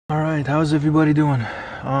Alright, how's everybody doing?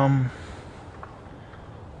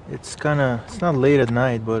 It's not late at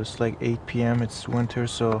night, but it's like 8 p.m. It's winter,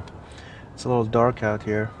 so it's a little dark out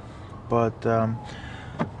here. But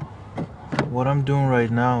what I'm doing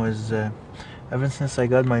right now is, ever since I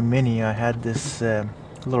got my Mini, I had this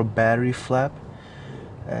little battery flap.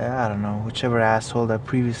 I don't know, whichever asshole that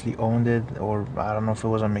previously owned it, or I don't know if it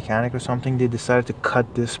was a mechanic or something, they decided to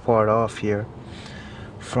cut this part off here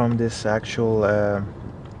from this actual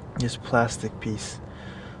this plastic piece.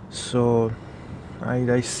 So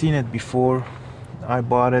I seen it before I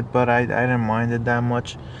bought it, but I didn't mind it that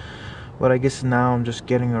much. But I guess now I'm just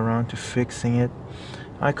getting around to fixing it.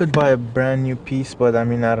 I could buy a brand new piece, but I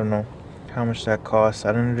mean, I don't know how much that costs.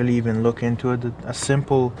 I didn't really even look into it. A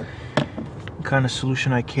simple kind of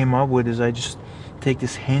solution I came up with is I just take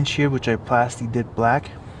this hinge here, which I plastic did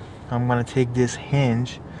black. I'm gonna take this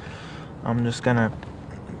hinge, I'm just gonna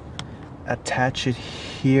attach it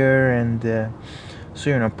here, and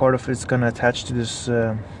so you know, part of it's gonna attach to this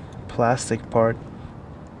plastic part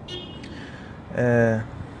that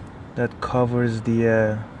covers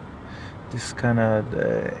the this kind of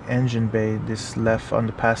engine bay, this left on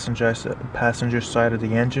the passenger side of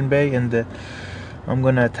the engine bay, and I'm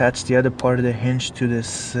gonna attach the other part of the hinge to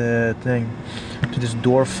this thing, to this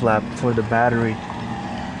door flap for the battery.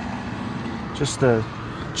 Just a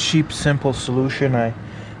cheap, simple solution.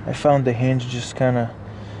 I found the hinge just kind of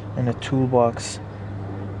in a toolbox.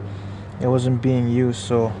 It wasn't being used,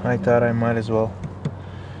 so I thought I might as well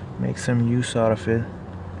make some use out of it.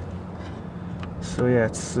 So yeah,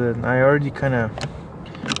 it's I already kind of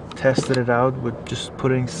tested it out with just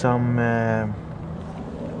putting some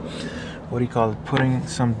what do you call it, putting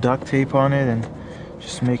some duct tape on it and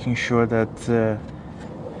just making sure that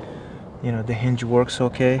you know, the hinge works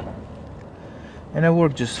okay, and it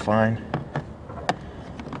worked just fine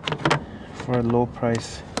for a low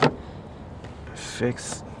price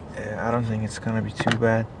fix. I don't think it's gonna be too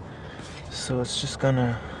bad. So it's just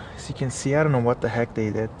gonna, as you can see, I don't know what the heck they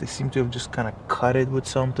did. They seem to have just kind of cut it with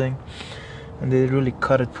something, and they really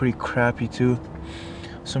cut it pretty crappy too.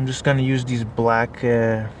 So I'm just gonna use these black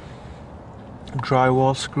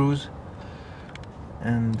drywall screws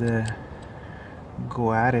and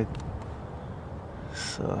go at it.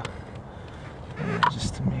 So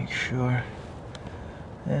just to make sure,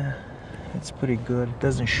 yeah, it's pretty good. It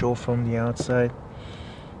doesn't show from the outside.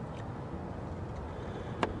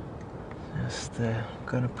 Just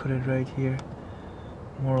gonna put it right here,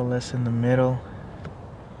 more or less in the middle,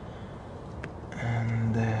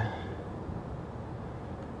 and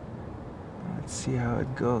let's see how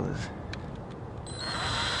it goes.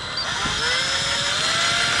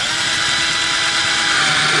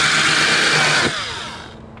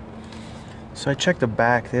 So I checked the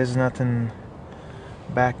back. There's nothing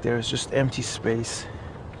back there. It's just empty space.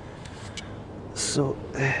 So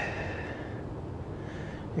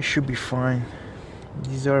it should be fine.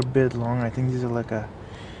 These are a bit long. I think these are like a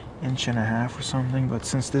inch and a half or something. But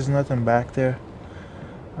since there's nothing back there,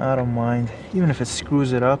 I don't mind. Even if it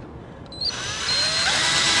screws it up,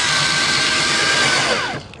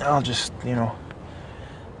 I'll just, you know,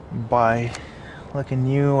 buy like a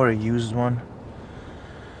new or a used one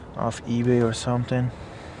off eBay or something.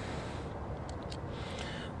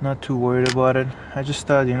 Not too worried about it. I just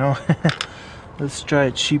thought, you know, let's try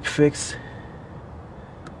a cheap fix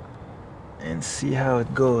and see how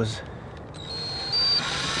it goes.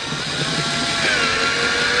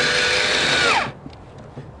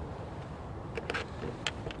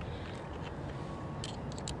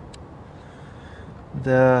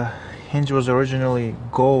 The hinge was originally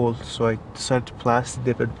gold, so I decided to plastic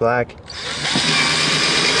dip it black.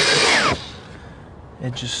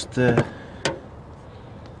 It just oh.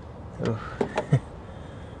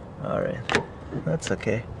 Alright, that's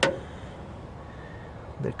okay.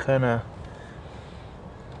 They're kind of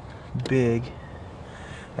big.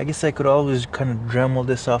 I guess I could always kind of Dremel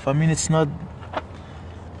this off. I mean, it's not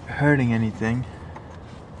hurting anything.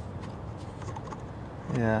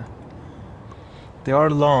 Yeah, they are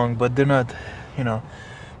long, but they're not, you know,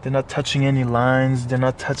 they're not touching any lines. They're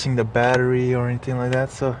not touching the battery or anything like that.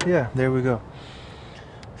 So yeah, there we go.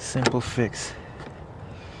 Simple fix.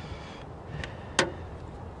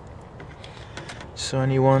 So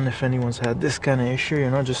if anyone's had this kind of issue, you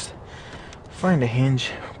know, just find a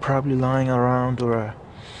hinge probably lying around, or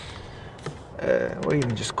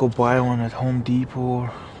even just go buy one at Home Depot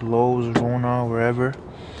or Lowe's or Rona, wherever.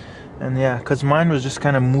 And yeah, because mine was just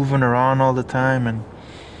kind of moving around all the time, and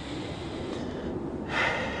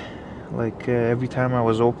like every time I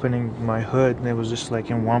was opening my hood, it was just like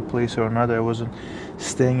in one place or another. It wasn't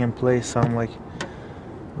staying in place. So I'm like,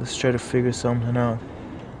 let's try to figure something out.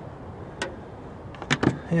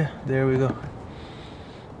 yeah, there we go.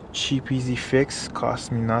 Cheap, easy fix,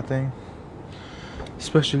 cost me nothing.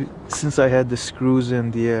 Especially since I had the screws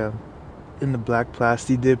in the black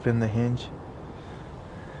plastic dip in the hinge.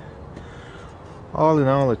 All in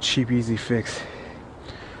all, a cheap, easy fix.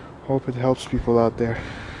 Hope it helps people out there.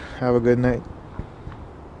 Have a good night.